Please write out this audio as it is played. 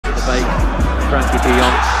debate. Frankie de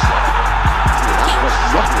Jong. That was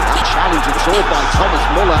rough, that challenge absorbed by Thomas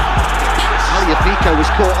Muller. Tagliafico was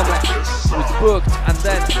caught on that. Was booked and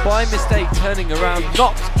then by mistake turning around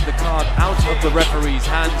knocked the card out of the referee's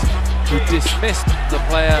hand, who dismissed the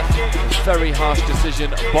player. A very harsh decision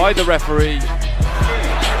by the referee.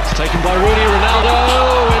 It's taken by Rooney. Ronaldo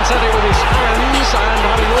went at it with his hands, and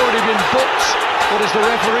having already been booked, what is the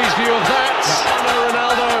referee's view of that? No,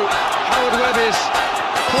 Ronaldo. Howard Webb is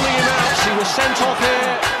pulling him out. He was sent off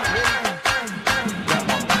here.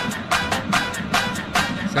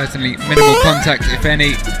 Certainly minimal contact, if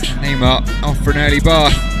any. Neymar off for an early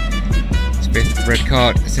bath. His 5th red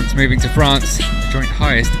card since moving to France, joint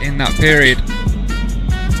highest in that period. The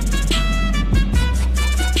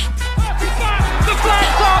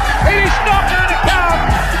flag's up! It is not going to count!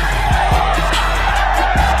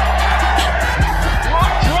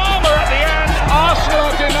 What drama at the end! Arsenal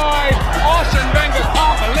are denied. Arsene Wenger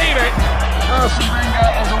can't believe it. Arsene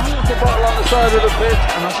Wenger has a water bottle on the side of the pitch,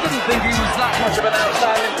 and I didn't think he was that much of an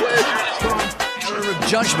outstanding player during his time. Of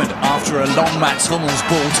judgment after a long Mats Hummels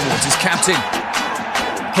ball towards his captain.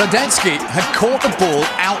 Hradecky had caught the ball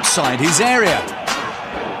outside his area.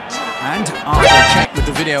 And after a check with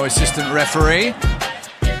the video assistant referee,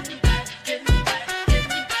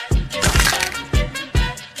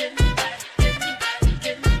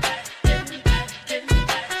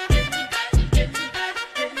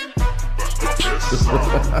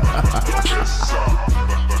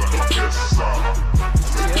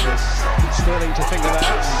 Sterling to think about.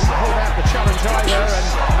 Pulled out the challenge either, and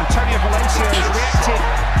Antonio Valencia has reacted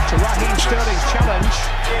to Raheem Sterling's challenge.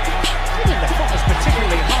 The foot was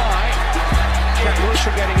particularly high. Jack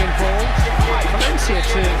Wilshere getting involved. Valencia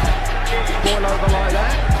to boil over like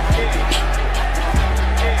that.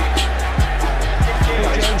 Phil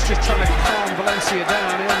Jones just trying to calm Valencia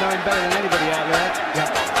down. He'll know him better than anybody out there.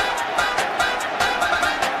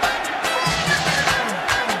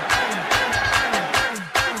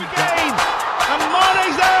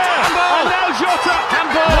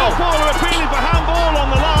 Liverpool are appealing for handball on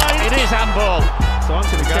the line. It is handball. So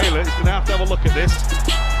Anthony Taylor is going to have a look at this.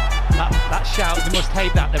 That shout, they must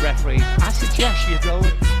hate that, the referees. I suggest you go.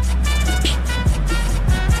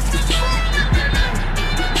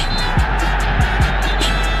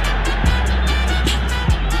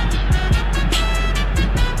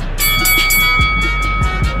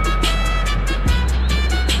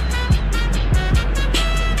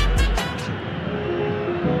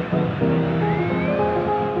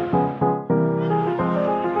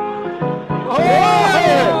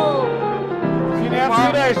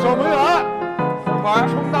守门员把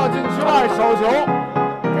冲到禁区外手球，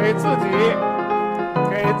给自己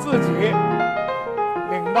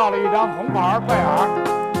领到了一张红牌，贝尔。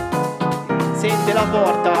Sente la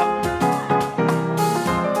porta.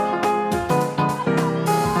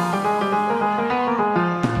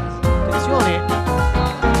 Attenzione.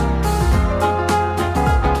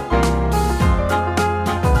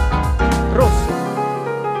 Rosso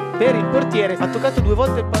per il portiere, ha toccato 2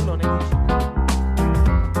 volte il pallone.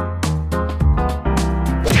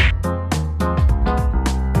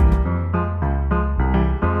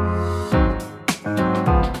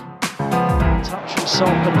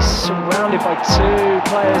 But he's surrounded by 2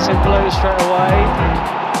 players in blue straight away,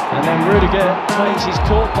 and then Rudiger claims he's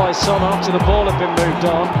caught by Son after the ball had been moved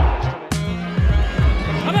on.